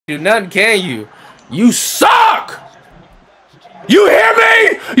do nothing, can you? You suck! You hear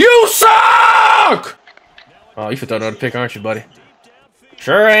me? You suck! Oh, you should throw another pick, aren't you, buddy?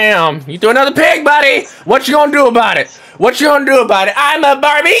 Sure am. You threw another pick, buddy. What you gonna do about it? What you gonna do about it? I'm a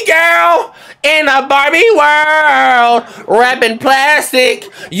Barbie girl in a Barbie world, wrapping plastic.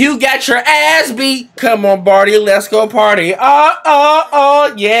 You got your ass beat. Come on, Barbie, let's go party.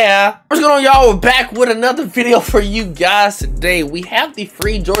 Oh, yeah. What's going on, y'all? We're back with another video for you guys today. We have the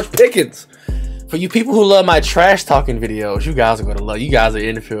free George Pickens. For you people who love my trash talking videos, you guys are gonna love. You guys are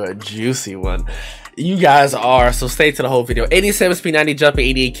in for a juicy one. You guys are, so stay to the whole video. 87 speed, 90 jumping,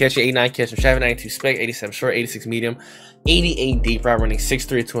 88 catching, 89 catching, 92 spec, 87 short, 86 medium, 88 deep, route running,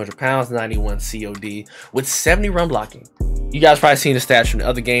 6'3", 200 pounds, 91 COD, with 70 run blocking. You guys probably seen the stats from the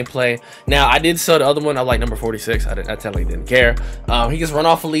other gameplay. Now, I did sell the other one. I like number 46. I totally didn't care. He gets run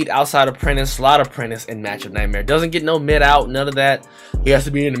off elite, outside apprentice, slot apprentice, and matchup nightmare. Doesn't get no mid out, none of that. He has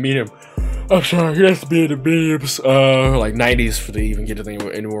to be in the medium. I'm sorry, he has to be in the mediums, like 90s for to even get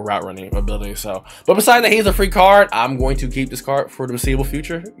any more route running ability. So, but besides that, he's a free card. I'm going to keep this card for the foreseeable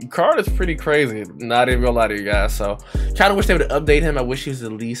future. The card is pretty crazy. Not even gonna lie to you guys. So, kind of wish they would update him. I wish he was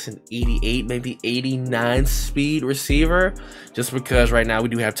at least an 88, maybe 89 speed receiver. Just because right now we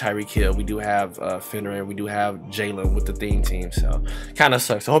do have Tyreek Hill, we do have Fenner, and we do have Jalen with the theme team. So, kind of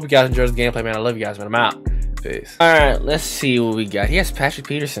sucks. So, I hope you guys enjoyed the gameplay, man. I love you guys, man. I'm out. Peace. All right, let's see what we got. He has Patrick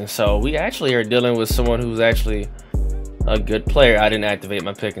Peterson, so we actually are dealing with someone who's actually a good player. I didn't activate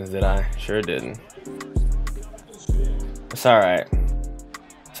my Pickens, did I? Sure didn't. It's all right.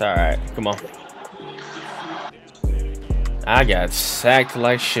 It's all right. Come on. I got sacked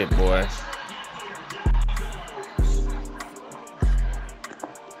like shit, boy.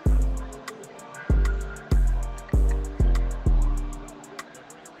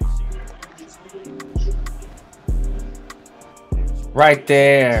 Right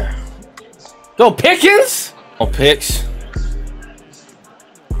there. Go Pickens! Oh, picks.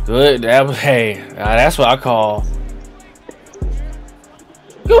 Good. That was, hey, that's what I call.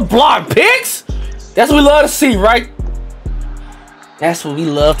 Good block, Picks! That's what we love to see, right? That's what we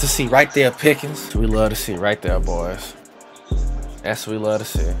love to see right there, Pickens. That's what we love to see right there, boys. That's what we love to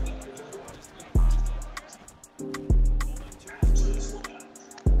see.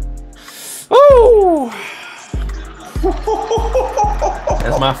 Woo!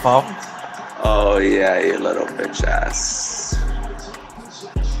 That's my fault. Oh yeah, you little bitch ass.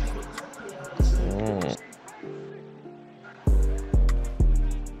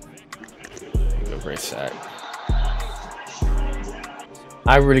 Good, great sack.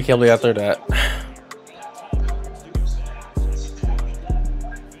 I really can't believe I threw that.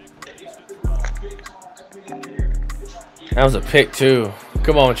 That was a pick too.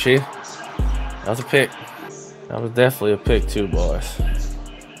 Come on, Chief. That was a pick. That was definitely a pick too, boys.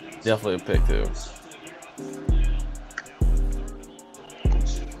 Definitely a pick too.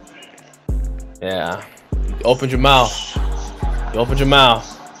 Yeah. You opened your mouth. You opened your mouth.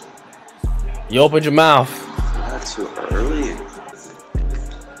 You opened your mouth. Not too early.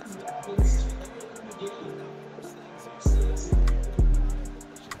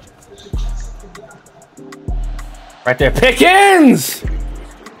 Right there, Pickens!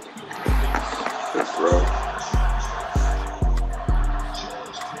 Good throw.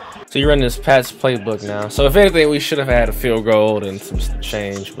 So you're running this Pat's playbook now. So if anything, we should have had a field goal and some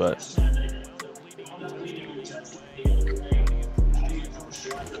change, but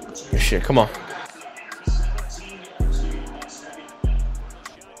shit, come on.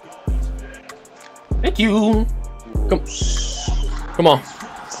 Thank you. Come on.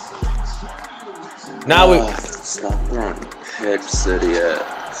 Now we stop throwing picks, idiot.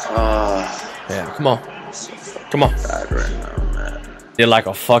 yeah, come on. Come on. Bad right now, man. Did like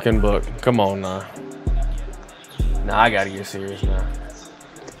a fucking book. Come on now. Nah, I gotta get serious now.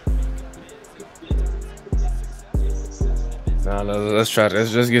 Nah, let's try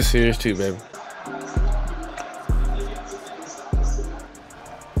this. Let's just get serious too, baby.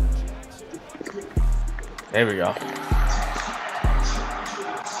 There we go.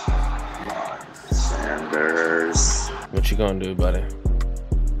 Sanders. What you gonna do, buddy?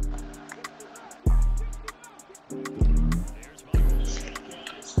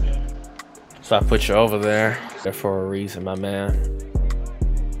 So I put you over there for a reason, my man.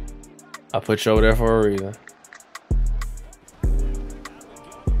 I put you over there for a reason.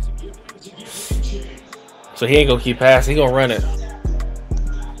 So he ain't gonna keep passing, he gonna run it.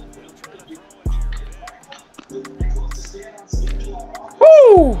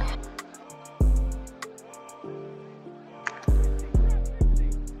 Woo!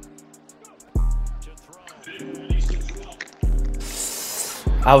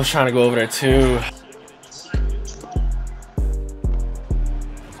 I was trying to go over there too.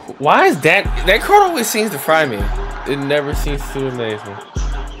 Why is that card always seems to fry me? It never seems to amaze me.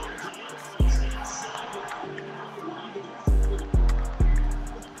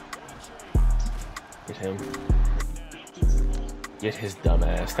 Get him. Get his dumb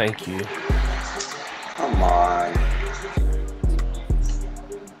ass. Thank you. Come on.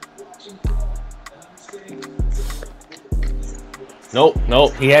 Nope,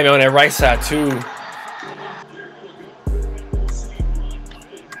 nope. He had me on that right side too.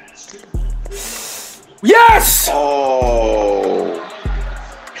 Yes! Oh,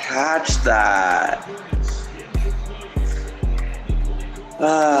 catch that.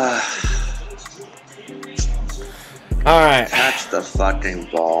 All right. Catch the fucking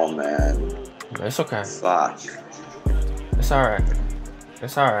ball, man. It's okay. Fuck. It's all right.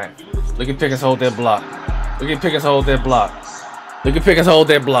 It's all right. Look at Pickens hold that block. Look at Pickens hold that block. Look at Pickens hold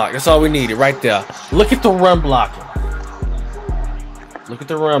that block. That's all we needed right there. Look at the run blocking. Look at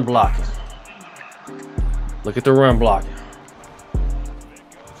the run blocking. Look at the run blocking.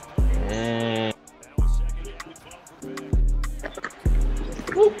 And...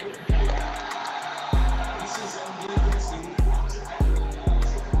 Whoop.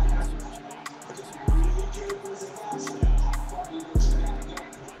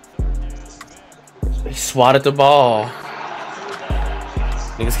 He swatted the ball.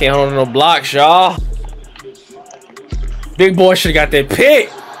 Niggas can't hold on no blocks, y'all. Big boy should have got that pick.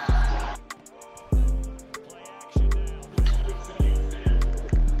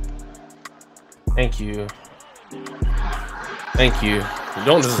 Thank you. Thank you. You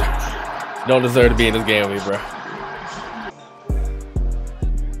don't deserve to be in this game with me, bro.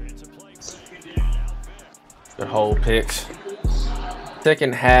 Good whole picks.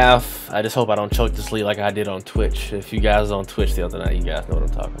 Second half, I just hope I don't choke this lead like I did on Twitch. If you guys on Twitch the other night, you guys know what I'm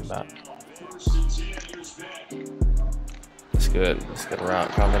talking about. That's good. That's good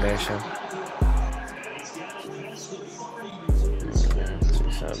route combination.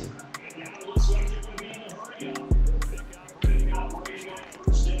 2-7.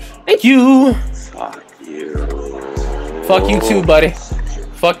 Thank you. Fuck you. Fuck you too, buddy.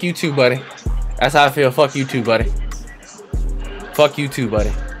 Fuck you too, buddy. That's how I feel. Fuck you too, buddy. Fuck you too,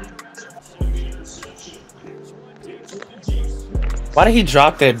 buddy. Why did he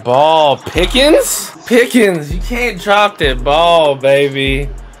drop that ball? Pickens? Pickens, you can't drop that ball, baby.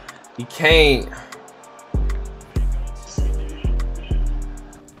 You can't.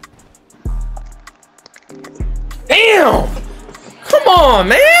 Damn! Come on,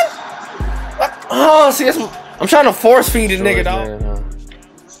 man! What? Oh, see, that's what, I'm trying to force feed this nigga, dog.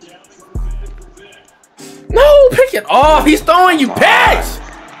 No, pick it off. He's throwing you packs.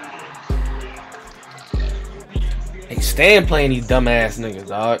 Hey, stand playing these dumbass niggas,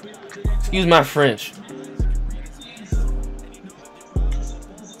 dog. Excuse my French.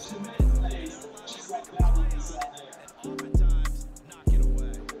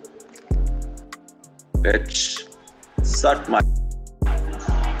 Bitch. Suck my.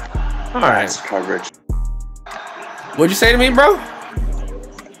 All right. Nice coverage. What'd you say to me, bro?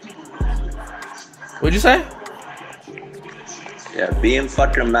 What'd you say? Yeah, being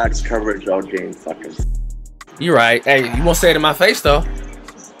fucking max coverage all game fucking. You right. Hey, you won't say it in my face though.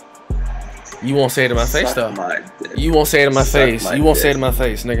 You won't say it in my face though. You won't say it in my face. You won't say it in my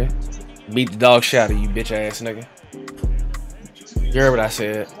face, nigga. Beat the dog shit out of you, bitch ass nigga. You heard what I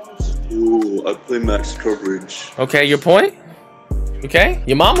said. Ooh, I play max coverage. Okay, your point? Okay,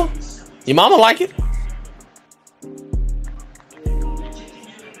 your mama? Your mama like it?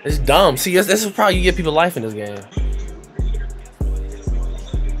 It's dumb. See, this is probably you give people life in this game.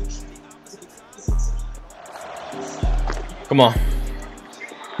 Come on.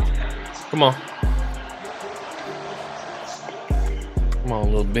 Come on. Come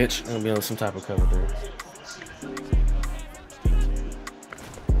on, little bitch. I'm gonna be on some type of cover there.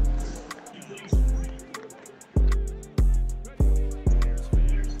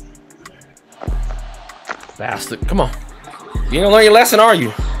 Bastard. Come on. You ain't gonna learn your lesson, are you?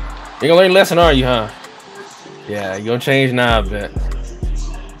 You ain't gonna learn your lesson, are you, huh? Yeah, you gonna change now, I bet.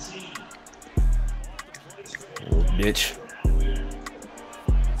 Little bitch.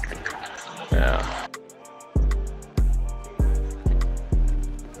 Yeah.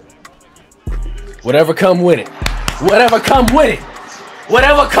 Whatever come with it. Whatever come with it.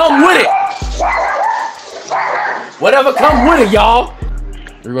 Whatever come with it. Whatever come with it, y'all.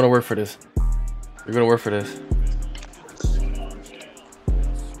 We're gonna work for this. You're gonna work for this.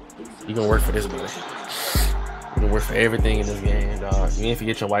 You're gonna work for this, buddy. You're gonna work for everything in this game, dog. Even if you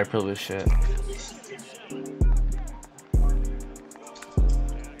get your white privilege shit.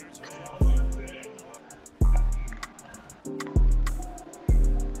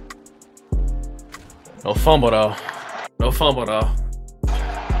 No fumble though. No fumble though.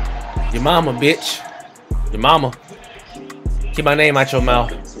 Your mama, bitch. Your mama. Keep my name out your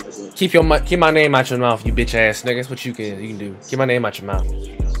mouth. Keep my name out your mouth, you bitch ass nigga. That's what you can do. Keep my name out your mouth.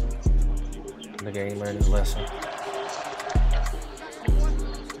 Nigga ain't learned his lesson.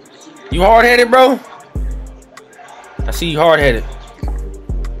 You hard headed, bro? I see you hard headed.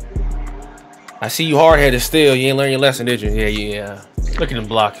 I see you hard headed still. You ain't learn your lesson, did you? Yeah. Look at him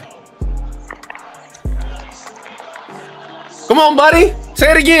blocking. Come on, buddy.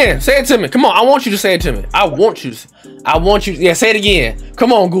 Say it again. Say it to me. Come on. I want you to say it to me. I want you. Yeah, say it again.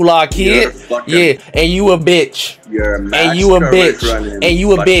 Come on, Gulag kid. Yeah, and you a bitch. You're a and you a bitch. And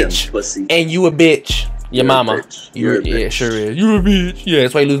you a bitch. Pussy. And you a bitch. Your mama. Yeah, sure is. You a bitch. Yeah,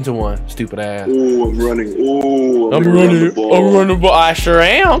 that's why you losing to one. Stupid ass. Oh, I'm running. Oh, I'm running the ball. I sure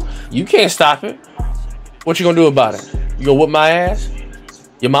am. You can't stop it. What you gonna do about it? You gonna whoop my ass?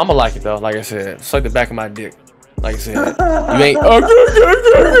 Your mama like it though. Like I said, suck the back of my dick. Like I said, you ain't.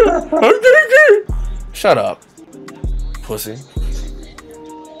 Shut up, pussy.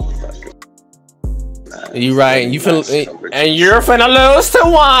 You right? You feel? And you're finna lose to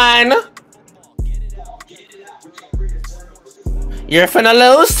one. You're finna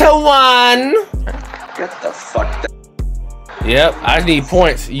lose to one. Get the fuck down. Yep, I need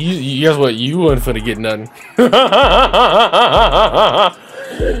points. You guess what? You wasn't finna get nothing.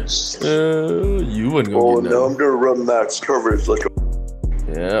 You wouldn't go get nothing. No, I'm gonna run max coverage like a.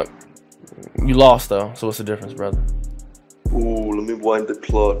 Yep. You lost though, so what's the difference, brother? Ooh, let me wind the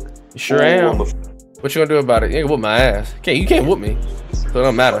clock. You sure am. What you gonna do about it? You ain't gonna whoop my ass. You can't whoop me. So it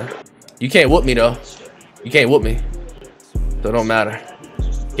don't matter. You can't whoop me though. You can't whoop me. So it don't matter.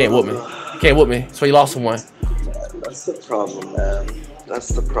 You can't whoop me. You can't whoop me. So you lost someone. That's the problem, man. That's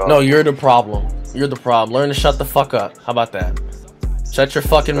the problem. No, you're the problem. You're the problem. Learn to shut the fuck up. How about that? Shut your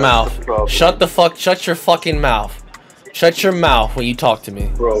fucking mouth. Shut your fucking mouth. Shut your mouth when you talk to me.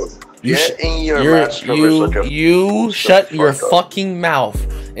 Bro, you shut your fucking mouth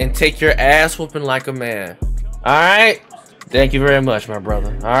and take your ass whooping like a man. Alright? Thank you very much, my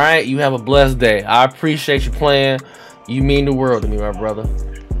brother. Alright? You have a blessed day. I appreciate you playing. You mean the world to me, my brother.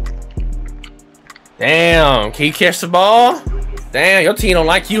 Damn, can you catch the ball? Damn, your team don't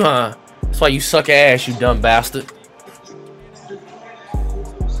like you, huh? That's why you suck ass, you dumb bastard.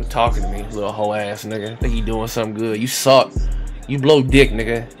 Quit talking to me, little hoe ass nigga. Think you doing something good. You suck. You blow dick,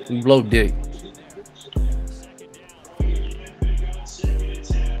 nigga. You blow dick.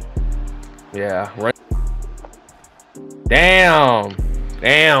 Yeah, right. Damn.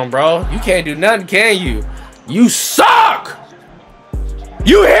 Damn, bro. You can't do nothing, can you? You suck!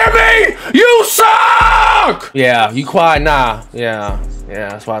 You hear me? You suck! Yeah, you quiet now. Yeah,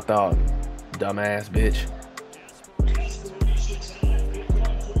 that's what I thought. Dumbass bitch.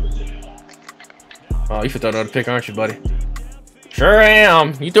 Oh, you should throw another pick, aren't you, buddy? Sure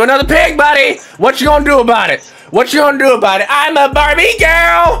am. You threw another pick, buddy. What you gonna do about it? What you gonna do about it? I'm a Barbie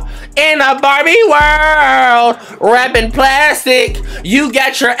girl in a Barbie world, wrapping plastic. You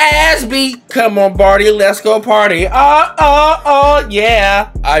got your ass beat. Come on, Barty, let's go party. Oh,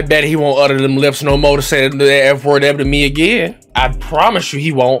 yeah. I bet he won't utter them lips no more to say the F word ever to me again. I promise you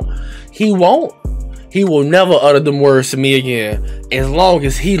he won't. He won't. He will never utter them words to me again as long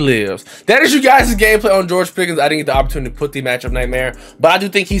as he lives. That is you guys' gameplay on George Pickens. I didn't get the opportunity to put the matchup nightmare, but I do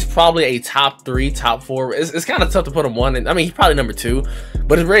think he's probably a top 3, top 4. It's kind of tough to put him 1. I mean, he's probably number 2,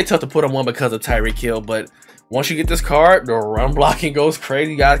 but it's very tough to put him 1 because of Tyreek Hill. But once you get this card, the run blocking goes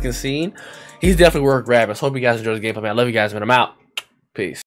crazy. You guys can see. He's definitely worth grabbing. So hope you guys enjoyed the gameplay, man. I love you guys, man. I'm out. Peace.